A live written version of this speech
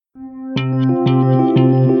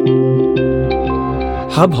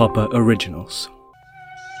Hubhopper Originals.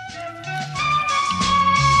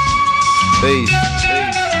 Peace.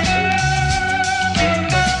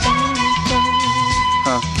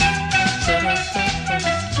 Huh.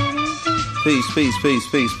 Peace.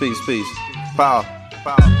 Power.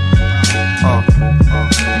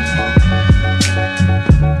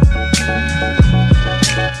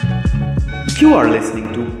 You are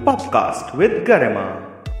listening to Popcast with Garima.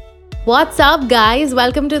 What's up, guys?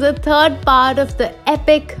 Welcome to the third part of the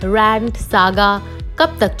epic rant saga.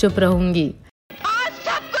 कब तक चुप रहूंगी? आज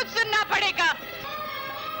सब कुछ सुनना पड़ेगा.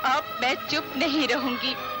 अब मैं चुप नहीं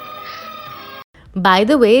रहूंगी. By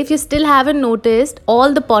the way, if you still haven't noticed,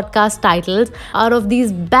 all the podcast titles are of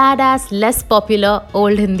these badass, less popular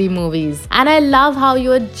old Hindi movies. And I love how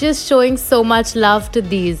you are just showing so much love to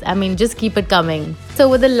these. I mean, just keep it coming. So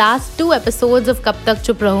with the last 2 episodes of Kab Tak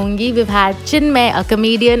Chup Rahungi, we've had Chinmay, a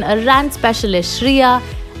comedian, a rant specialist, Shriya,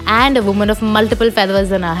 and a woman of multiple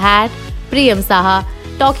feathers in her hat, Priyam Saha,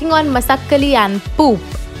 talking on Masakkali and poop.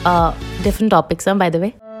 Different topics, by the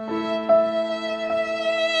way.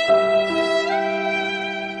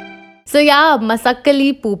 So yeah,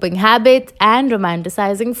 Masakkali, pooping habits, and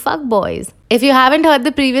romanticizing fuckboys. If you haven't heard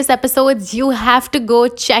the previous episodes, you have to go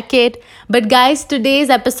check it. But guys, today's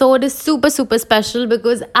episode is super special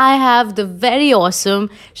because I have the very awesome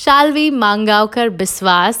Shalvi Mangaonkar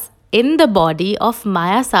Biswas in the body of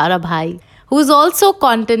Maya Sarabhai, who's also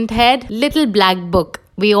content head Little Black Book.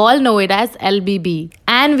 We all know it as LBB.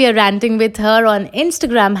 And we are ranting with her on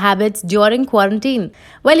Instagram habits during quarantine.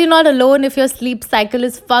 Well, you're not alone if your sleep cycle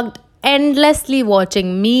is fucked. Endlessly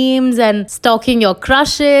watching memes and stalking your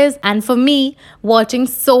crushes, and for me, watching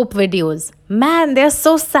soap videos. Man, they're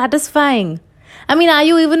so satisfying. I mean, are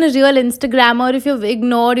you even a real Instagrammer if you've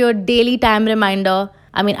ignored your daily time reminder?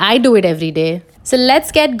 I mean, I do it every day. So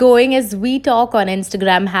let's get going as we talk on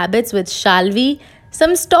Instagram habits with Shalvi,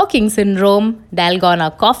 some stalking syndrome,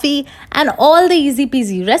 Dalgona coffee, and all the easy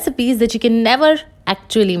peasy recipes that you can never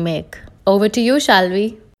actually make. Over to you,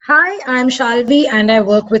 Shalvi. Hi, I'm Shalvi and I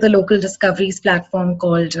work with a local discoveries platform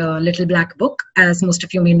called Little Black Book, as most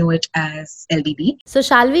of you may know it as LBB. So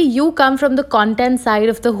Shalvi, you come from the content side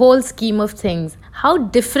of the whole scheme of things. How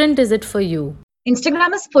different is it for you?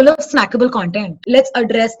 Instagram is full of snackable content. Let's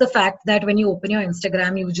address the fact that when you open your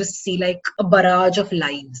Instagram, you just see like a barrage of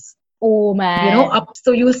lives. Oh man.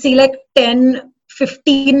 So you'll see like 10,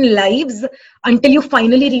 15 lives until you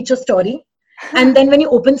finally reach a story. And then when you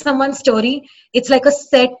open someone's story, it's like a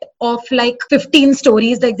set of like 15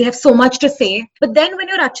 stories, like they have so much to say. But then when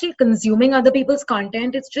you're actually consuming other people's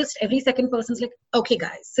content, it's just every second person's like, okay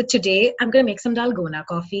guys, so today I'm going to make some dalgona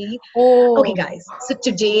coffee. Oh. Okay guys, so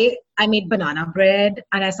today I made banana bread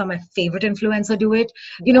and I saw my favorite influencer do it.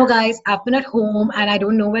 You know guys, I've been at home and I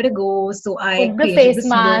don't know where to go. So I created this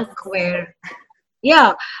look where,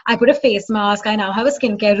 I put a face mask. I now have a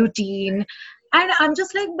skincare routine. And I'm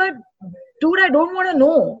just like, but dude, I don't want to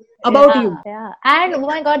know about you. Yeah. And oh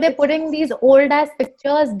my God, they're putting these old ass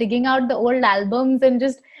pictures, digging out the old albums and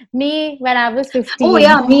just me when I was 15. Oh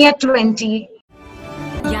yeah, me at 20.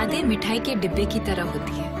 यादें मिठाई के डिब्बे की तरह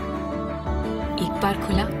होती है. एक बार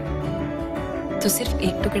खुला तो सिर्फ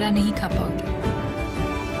एक टुकड़ा नहीं खा पाओगे.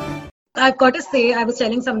 I've got to say, I was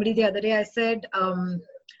telling somebody the other day, I said,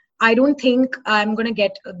 I don't think I'm going to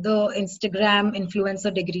get the Instagram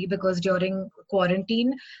influencer degree because during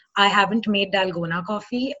quarantine, I haven't made dalgona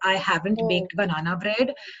coffee, I haven't baked banana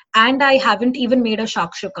bread, and I haven't even made a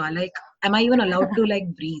shakshuka. Like, am I even allowed to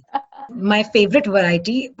like breathe? My favorite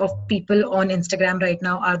variety of people on Instagram right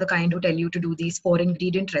now are the kind who tell you to do these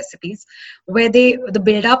 4-ingredient recipes where the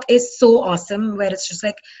build up is so awesome, where it's just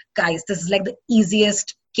like, guys, this is like the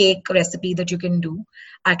easiest cake recipe that you can do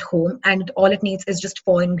at home, and all it needs is just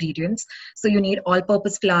 4 ingredients. So you need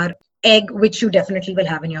all-purpose flour, egg, which you definitely will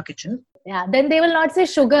have in your kitchen. Yeah, then they will not say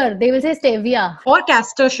sugar, they will say stevia. Or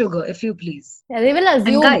castor sugar, if you please. Yeah, they will assume.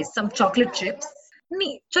 And guys, some chocolate chips.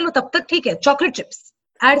 Chalo, tab tak theek hai. Chocolate chips.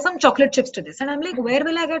 Add some chocolate chips to this. And I'm like, where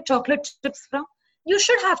will I get chocolate chips from? You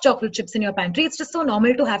should have chocolate chips in your pantry. It's just so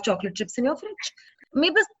normal to have chocolate chips in your fridge.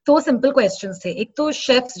 मेरे बस 2 simple questions थे. एक तो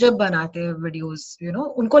chefs जब बनाते हैं videos,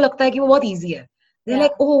 उनको लगता है कि वो बहुत इजी है. They're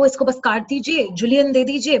like, oh, इसको बस काट दीजिए, जुलियन दे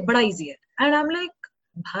दीजिए, बड़ा इजी है. And I'm like,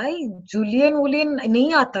 भाई जुलियन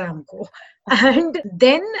नहीं आता है हमको. And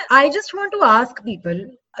then I just want to ask people,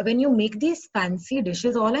 when you make these fancy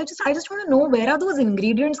dishes, I just want to know, where are those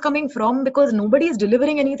ingredients coming from? Because nobody is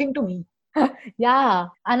delivering anything to me. Yeah.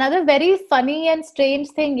 Another very funny and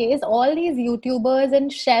strange thing is all these YouTubers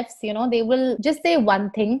and chefs, they will just say one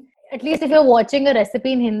thing. At least if you're watching a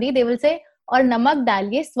recipe in Hindi, they will say, और नमक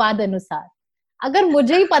डालिए स्वाद अनुसार. अगर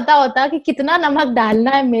मुझे ही पता होता कि कितना नमक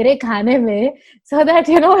डालना है मेरे खाने में, so that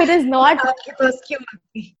it is not आपके पास क्यों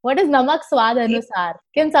आती? what is namak swad anusar.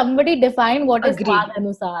 Can somebody define what is Agreed. swad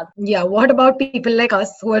anusar? Yeah, what about people like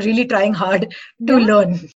us who are really trying hard to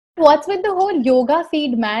learn? What's with the whole yoga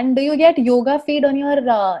feed, man? Do you get yoga feed on your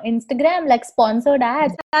Instagram, like sponsored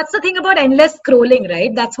ads? That's the thing about endless scrolling,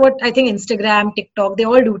 right? That's what I think Instagram, TikTok, they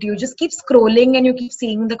all do to you. Just keep scrolling and you keep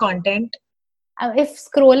seeing the content. If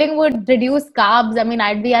scrolling would reduce carbs, I mean,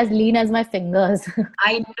 I'd be as lean as my fingers.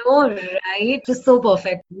 I know, right? Just so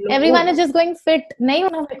perfect. Everyone is just going fit. Nahi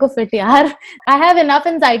hona mere ko fit, yaar. I have enough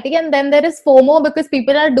anxiety, and then there is FOMO because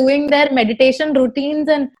people are doing their meditation routines,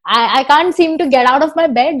 and I can't seem to get out of my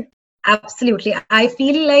bed. Absolutely. I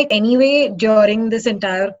feel like anyway, during this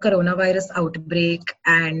entire coronavirus outbreak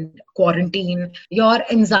and quarantine, your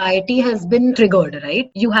anxiety has been triggered, right?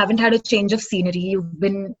 You haven't had a change of scenery. You've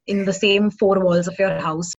been in the same four walls of your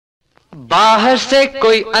house. बाहर से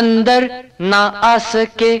कोई अंदर ना आ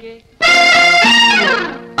सके,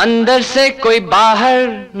 अंदर से कोई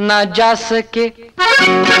बाहर ना जा सके,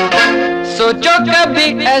 सोचो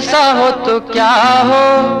कभी ऐसा हो तो क्या हो,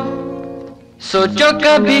 सोचो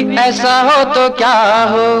कभी ऐसा हो तो क्या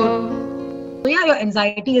हो. So yeah, your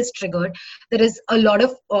anxiety is triggered. There is a lot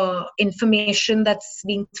of information that's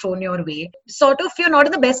being thrown your way. Sort of, you're not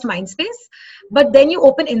in the best mind space, but then you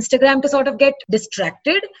open Instagram to sort of get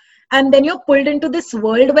distracted. And then you're pulled into this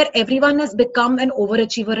world where everyone has become an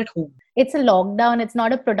overachiever at home. It's a lockdown. It's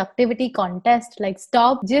not a productivity contest. Like,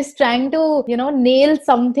 stop just trying to, nail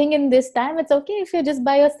something in this time. It's okay if you're just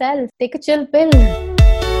by yourself. Take a chill pill.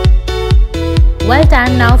 Well,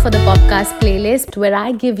 time now for the podcast playlist, where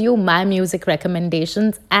I give you my music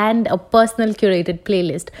recommendations and a personal curated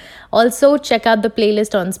playlist. Also, check out the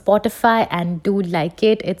playlist on Spotify and do like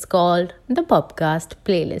it. It's called the Podcast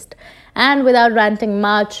Playlist. And without ranting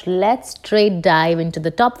much, let's straight dive into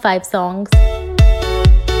the top 5 songs.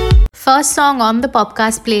 First song on the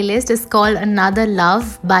Popcast playlist is called Another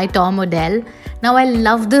Love by Tom Odell. Now, I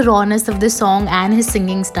love the rawness of the song and his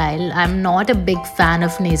singing style. I'm not a big fan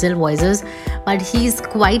of nasal voices, but he's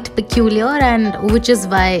quite peculiar, and which is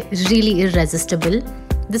why really irresistible.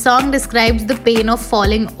 The song describes the pain of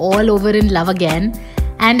falling all over in love again.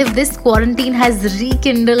 And if this quarantine has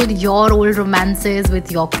rekindled your old romances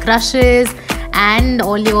with your crushes and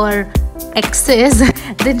all your exes,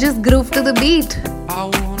 then just groove to the beat. I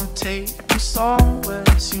wanna take you somewhere,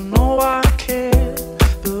 you know I care,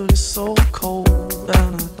 but it's so cold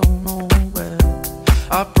and I don't know where.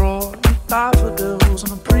 I brought you daffodils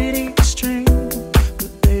on a pretty string,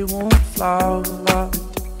 but they won't flower like they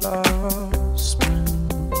did last spring.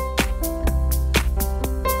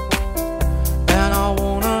 And I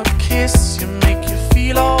wanna kiss you, make you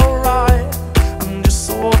feel alright. I'm just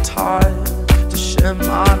so tired to share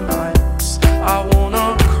my nights. I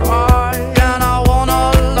wanna cry and I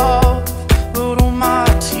wanna love, but all my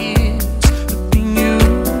tears have been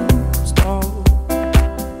used up.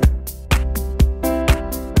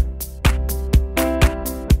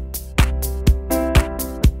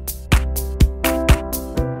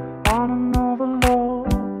 On another love,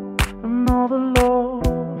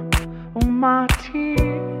 all my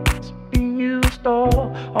tears have been used up.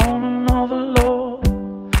 On another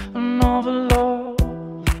love,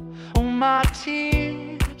 all my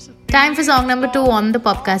tears. Time for song number 2 on the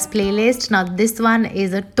Popcast playlist. Now, this one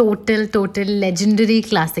is a total legendary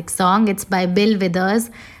classic song. It's by Bill Withers.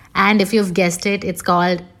 And if you've guessed it, it's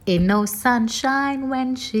called Ain't No Sunshine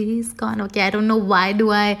When She's Gone. Okay, I don't know why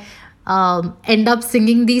do I end up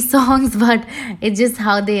singing these songs, but it's just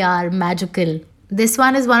how they are magical. This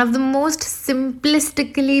one is one of the most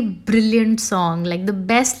simplistically brilliant song. Like, the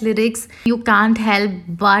best lyrics, you can't help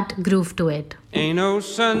but groove to it. Ain't no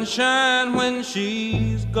sunshine when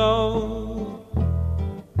she's gone.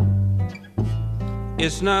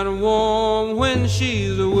 It's not warm when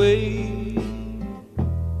she's away.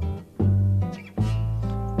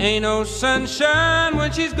 Ain't no sunshine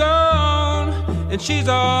when she's gone, and she's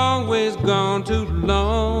always gone too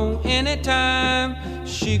long. Anytime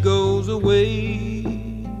she goes away,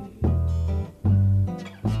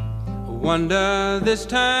 wonder this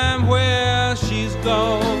time where she's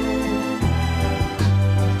gone.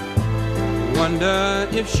 Wonder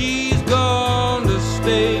if she's gonna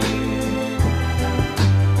stay.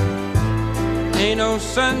 Ain't no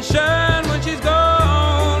sunshine when she's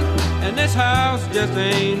gone, and this house just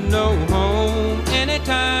ain't no home.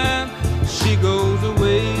 Anytime she goes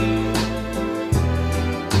away.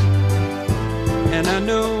 And I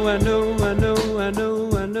know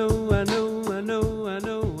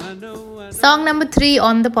Song number 3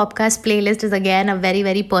 on the podcast playlist is again a very,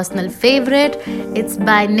 very personal favorite. It's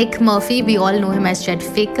by Nick Murphy. We all know him as Chet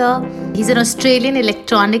Faker. He's an Australian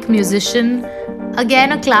electronic musician.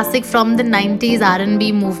 Again, a classic from the 90s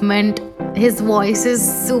R&B movement. His voice is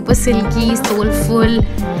super silky, soulful,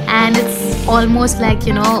 and it's almost like,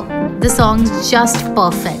 the song's just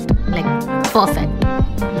perfect. Like, perfect.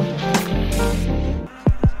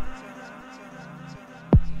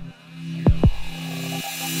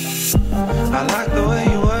 I like the way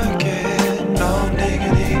you work it, no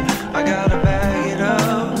diggity, I gotta bag it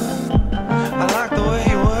up. I like the way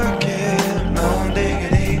you work it, no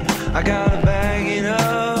diggity, I gotta bag it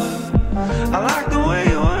up. I like the way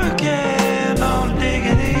you work it, no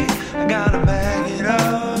diggity, I gotta bag it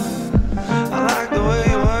up. I like the way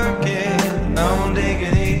you work it, no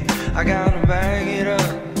diggity, I gotta bag it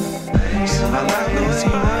up. I like the way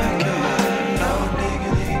you work it, no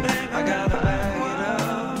diggity, I gotta bag it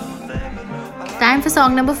up. Time for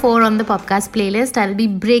song number 4 on the podcast playlist. I'll be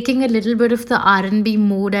breaking a little bit of the R&B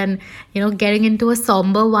mood and, getting into a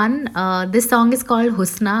somber one. This song is called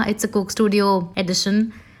Husna. It's a Coke Studio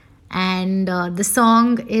edition. And the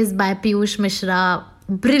song is by Piyush Mishra.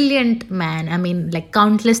 Brilliant man. I mean, like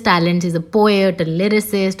countless talents. He's a poet, a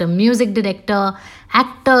lyricist, a music director,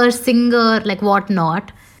 actor, singer, like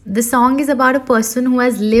whatnot. The song is about a person who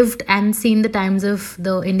has lived and seen the times of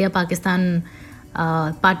the India-Pakistan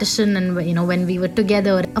partition and when we were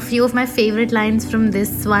together. A few of my favorite lines from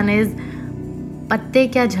this one is पत्ते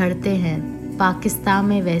क्या झड़ते हैं पाकिस्तान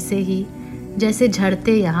में वैसे ही जैसे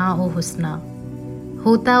झड़ते यहाँ ओ हुस्ना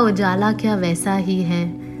होता उजाला क्या वैसा ही है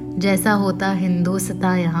जैसा होता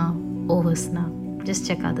हिंदुस्तान यहाँ ओ हुस्ना. Just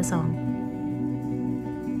check out the song.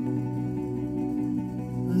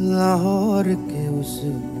 Lahore के उस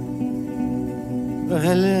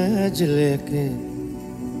पहले जिले के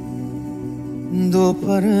दो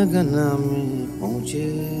परगना में पहुंचे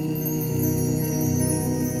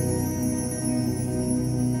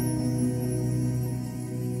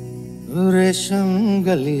रेशम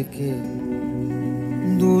गली के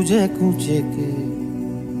दूजे कूचे के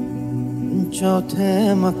चौथे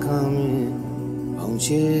मकाम में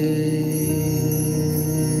पहुंचे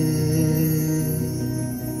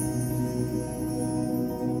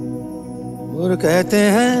और कहते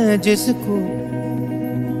हैं जिसको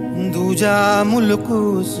दूजा मुल्क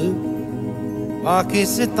उस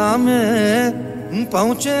पाकिस्तान में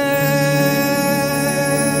पहुंचे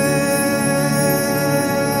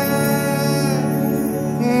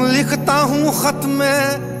लिखता हूँ खत में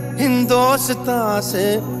हिंदुस्तान से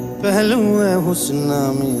पहलू हुस्ना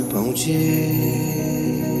में पहुंचे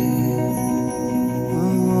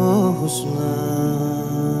हुस्ना.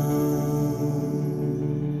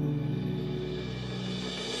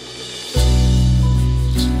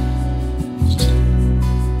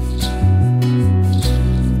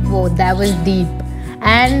 That was deep.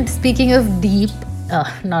 And speaking of deep,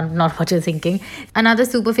 not what you're thinking, another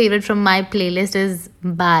super favorite from my playlist is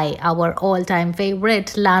by our all-time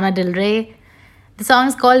favorite Lana Del Rey. The song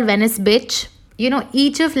is called Venice Bitch.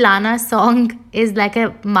 Each of Lana's song is like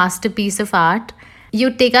a masterpiece of art. You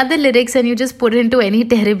take out the lyrics and you just put it into any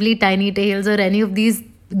terribly tiny tales or any of these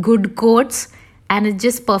good quotes and it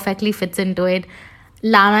just perfectly fits into it.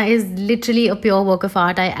 Lana is literally a pure work of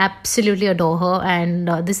art. I absolutely adore her and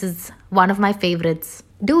this is one of my favorites.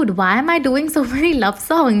 Dude, why am I doing so many love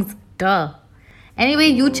songs? Duh. Anyway,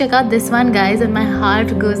 you check out this one, guys, and my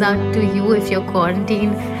heart goes out to you if you're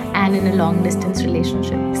quarantined and in a long distance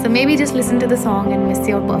relationship. So maybe just listen to the song and miss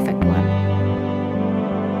your perfect one.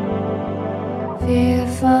 Feel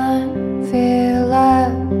fun, feel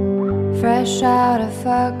love, fresh out of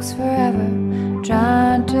fucks forever,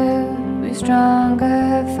 trying to be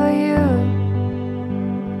stronger for you.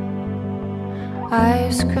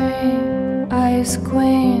 Ice cream, ice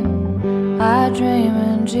queen, I dream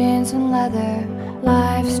in jeans and leather.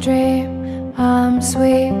 Live stream, I'm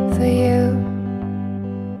sweet for you.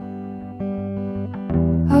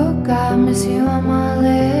 Oh God, miss you on my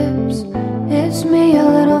lips. It's me, a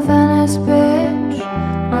little Venice bitch,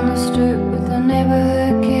 on the stoop with the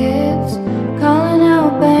neighborhood kids, calling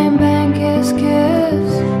out bang bang kiss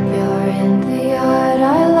kiss. You're in the yard,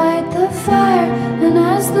 I light the fire, and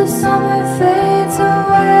as the summer fades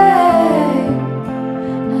away,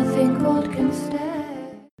 nothing cold can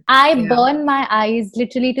stay. I burn my eyes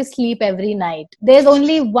literally to sleep every night. There's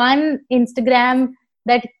only one Instagram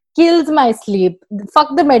that kills my sleep.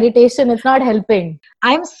 Fuck the meditation, it's not helping.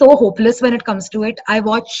 I'm so hopeless when it comes to it. I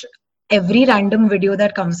watch every random video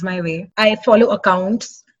that comes my way. I follow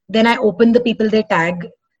accounts, then I open the people they tag,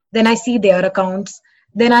 then I see their accounts,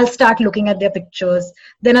 Then I'll start looking at their pictures.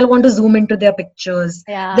 Then I'll want to zoom into their pictures.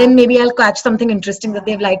 Yeah. Then maybe I'll catch something interesting that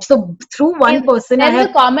they've liked. So through one person, I Then the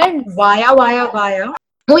have comments. via.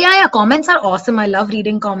 Oh yeah, comments are awesome. I love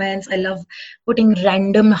reading comments. I love putting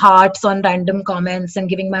random hearts on random comments and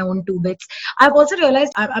giving my own 2 bits. I've also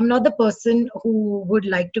realized I'm not the person who would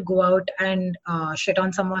like to go out and shit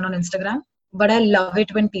on someone on Instagram, but I love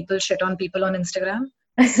it when people shit on people on Instagram.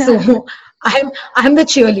 So I'm the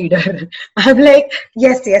cheerleader. I'm like,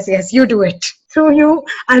 yes, you do it. Through you,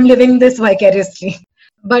 I'm living this vicariously.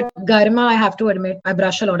 But Garima, I have to admit, I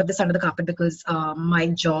brush a lot of this under the carpet because my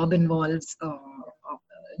job involves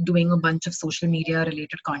doing a bunch of social media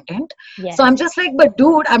related content. Yes. So I'm just like, but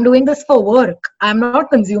dude, I'm doing this for work. I'm not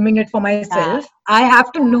consuming it for myself. I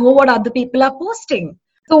have to know what other people are posting.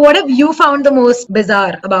 So what have you found the most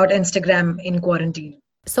bizarre about Instagram in quarantine?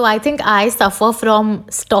 So I think I suffer from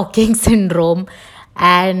stalking syndrome,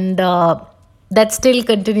 and that still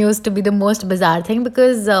continues to be the most bizarre thing,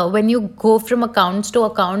 because when you go from accounts to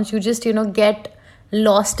accounts, you just, get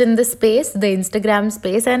lost in the space, the Instagram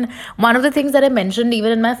space. And one of the things that I mentioned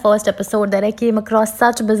even in my first episode, that I came across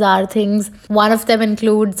such bizarre things. One of them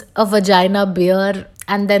includes a vagina beer,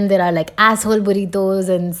 and then there are like asshole burritos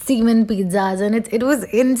and semen pizzas, and it was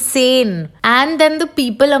insane. And then the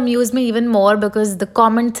people amuse me even more because the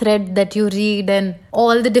comment thread that you read and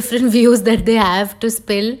all the different views that they have to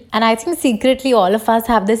spill. And I think secretly all of us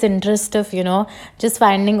have this interest of, just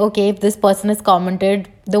finding, okay, if this person has commented,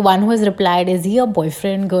 the one who has replied, is he a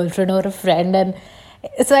boyfriend, girlfriend, or a friend? And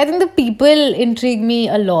so I think the people intrigue me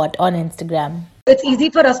a lot on Instagram. It's easy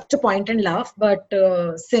for us to point and laugh, but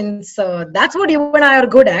since that's what you and I are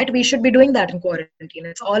good at, we should be doing that in quarantine.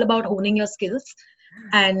 It's all about honing your skills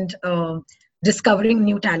and discovering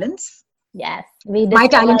new talents. Yes. My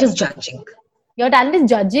talent is judging. Your talent is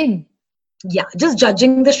judging? Yeah, just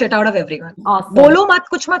judging the shit out of everyone. Awesome. Bolo mat,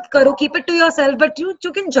 kuch mat karo, keep it to yourself, but you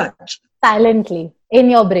can judge. Silently, in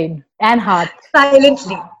your brain and heart.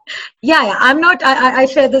 Silently. Yeah. I'm not, I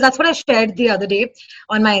shared this, that's what I shared the other day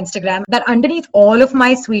on my Instagram, that underneath all of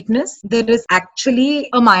my sweetness, there is actually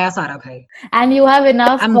a Maya Sarabhai. And you have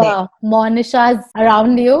enough Monishas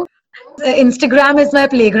around you? Instagram is my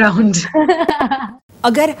playground.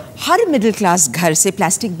 अगर हर middle class घर से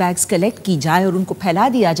plastic bags collect की जाए और उनको फैला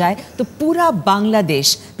दिया जाए तो पूरा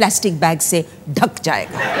बांग्लादेश प्लास्टिक बैग से ढक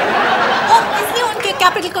जाएगा। और इसलिए उनके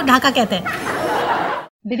कैपिटल को ढाका कहते हैं।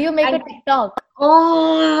 Did you make a TikTok?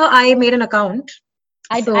 Oh, I made an account.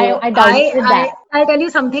 I downloaded that. I'll tell you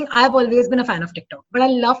something. I've always been a fan of TikTok, but I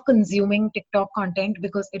love consuming TikTok content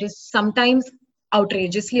because it is sometimes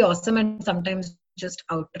outrageously awesome and sometimes just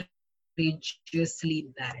outrageously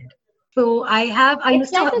bad. So I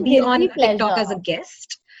used to be on TikTok as a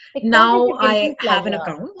guest. Now I have an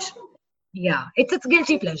account. Yeah, it's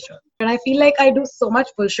guilty pleasure. And I feel like I do so much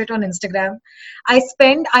bullshit on Instagram. I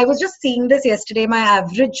was just seeing this yesterday. My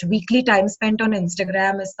average weekly time spent on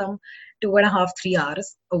Instagram is some 2.5-3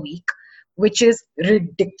 hours a week, which is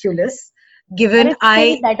ridiculous. Given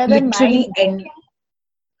I literally end.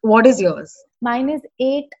 What is yours? Mine is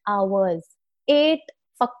 8 hours. 8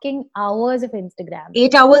 fucking hours of Instagram.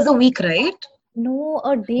 8 hours a week, right? No,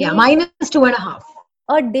 a day. Yeah, mine is 2.5.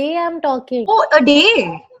 A day I'm talking. Oh, a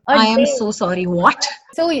day. I am so sorry. What?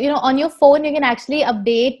 So, on your phone, you can actually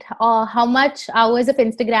update how much hours of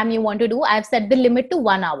Instagram you want to do. I've set the limit to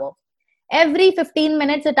 1 hour. Every 15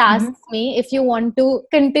 minutes, it asks me if you want to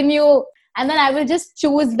continue. And then I will just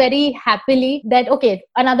choose very happily that, okay,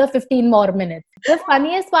 another 15 more minutes. The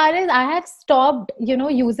funniest part is I have stopped,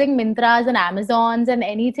 using Mintras and Amazons and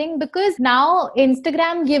anything, because now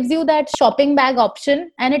Instagram gives you that shopping bag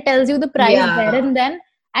option and it tells you the price there and then,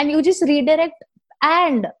 and you just redirect.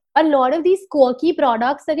 And a lot of these quirky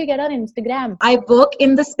products that you get on Instagram. I work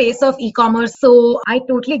in the space of e-commerce, so I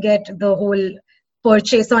totally get the whole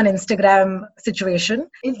purchase on Instagram situation.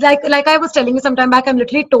 It's like I was telling you some time back, I'm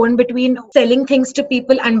literally torn between selling things to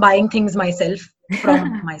people and buying things myself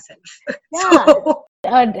from myself. Yeah. So,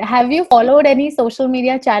 have you followed any social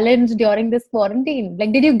media challenge during this quarantine?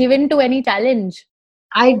 Like, did you give in to any challenge?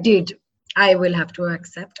 I did. I will have to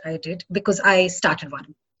accept I did, because I started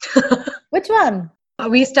one. Which one?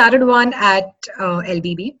 We started one at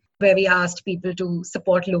LBB, where we asked people to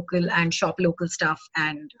support local and shop local stuff.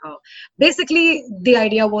 And basically, the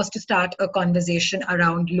idea was to start a conversation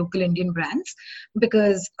around local Indian brands,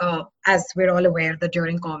 because as we're all aware that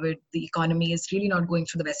during COVID, the economy is really not going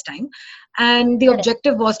through the best time. And the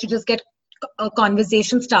objective was to just get a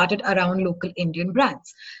conversation started around local Indian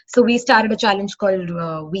brands. So we started a challenge called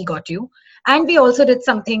We Got You. And we also did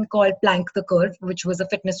something called Plank the Curve, which was a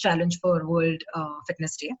fitness challenge for World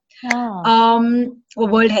Fitness Day. Or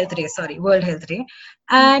World Health Day, World Health Day.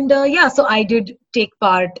 And so I did take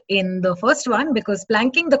part in the first one because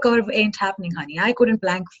planking the curve ain't happening, honey. I couldn't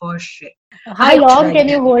plank for shit. How long can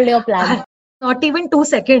you hold your plank? Not even 2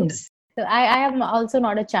 seconds. So I am also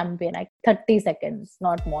not a champion, like 30 seconds,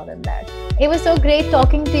 not more than that. It was so great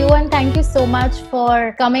talking to you, and thank you so much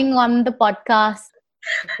for coming on the podcast.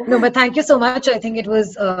 No, but thank you so much. I think it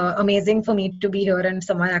was amazing for me to be here and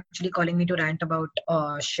someone actually calling me to rant about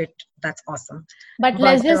shit. That's awesome. But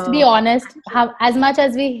let's just be honest, as much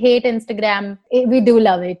as we hate Instagram, we do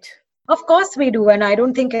love it. Of course we do, and I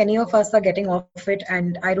don't think any of us are getting off it,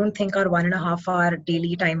 and I don't think our 1.5 hour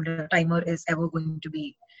daily timer is ever going to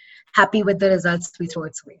be happy with the results we throw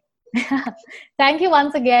its way. Thank you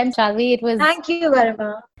once again, Shalvi. Thank you,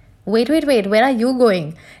 Garima. Wait, where are you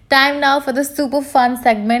going? Time now for the super fun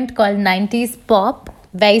segment called 90s Pop.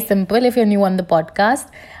 Very simple if you're new on the podcast.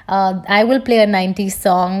 I will play a 90s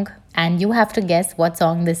song and you have to guess what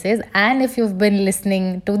song this is. And if you've been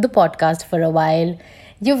listening to the podcast for a while,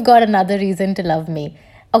 you've got another reason to love me.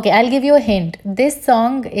 Okay, I'll give you a hint. This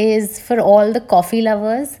song is for all the coffee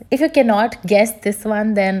lovers. If you cannot guess this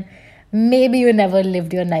one, then maybe you never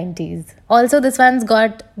lived your 90s. Also, this one's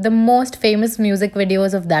got the most famous music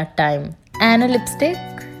videos of that time. And a lipstick.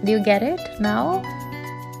 Do you get it now?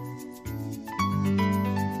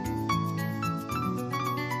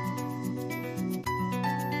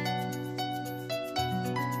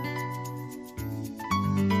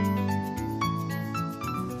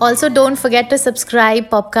 Also, don't forget to subscribe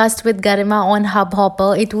Popcast with Garima on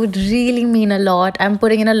Hubhopper. It would really mean a lot. I'm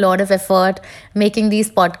putting in a lot of effort making these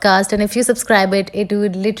podcasts, and if you subscribe it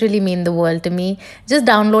would literally mean the world to me. Just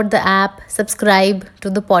download the app, subscribe to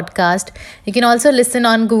the podcast. You can also listen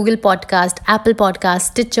on Google Podcast, Apple Podcast,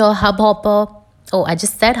 Stitcher, Hubhopper. Oh, I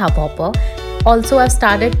just said Hubhopper. Also, I've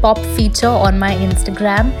started Pop Feature on my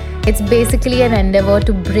Instagram. It's basically an endeavor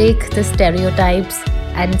to break the stereotypes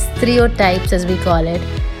as we call it.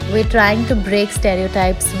 We're trying to break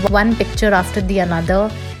stereotypes one picture after the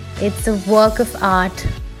another. It's a work of art.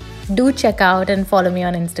 Do check out and follow me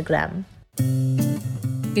on Instagram.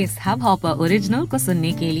 इस Hubhopper original को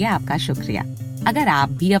सुनने के लिए आपका शुक्रिया। अगर आप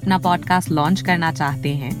भी अपना पॉडकास्ट लॉन्च करना चाहते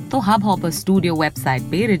हैं तो हबहॉपर स्टूडियो वेबसाइट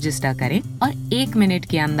पे रजिस्टर करें और 1 मिनट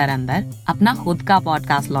के अंदर अपना खुद का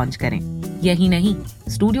पॉडकास्ट लॉन्च करें। यही नहीं,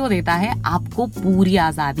 स्टूडियो देता है आपको पूरी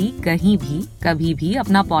आजादी कहीं भी कभी भी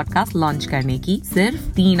अपना पॉडकास्ट लॉन्च करने की, सिर्फ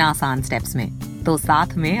 3 आसान स्टेप्स में। तो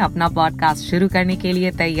साथ में अपना पॉडकास्ट शुरू करने के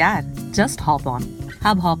लिए तैयार? Just hop on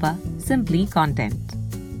Hubhopper, simply content.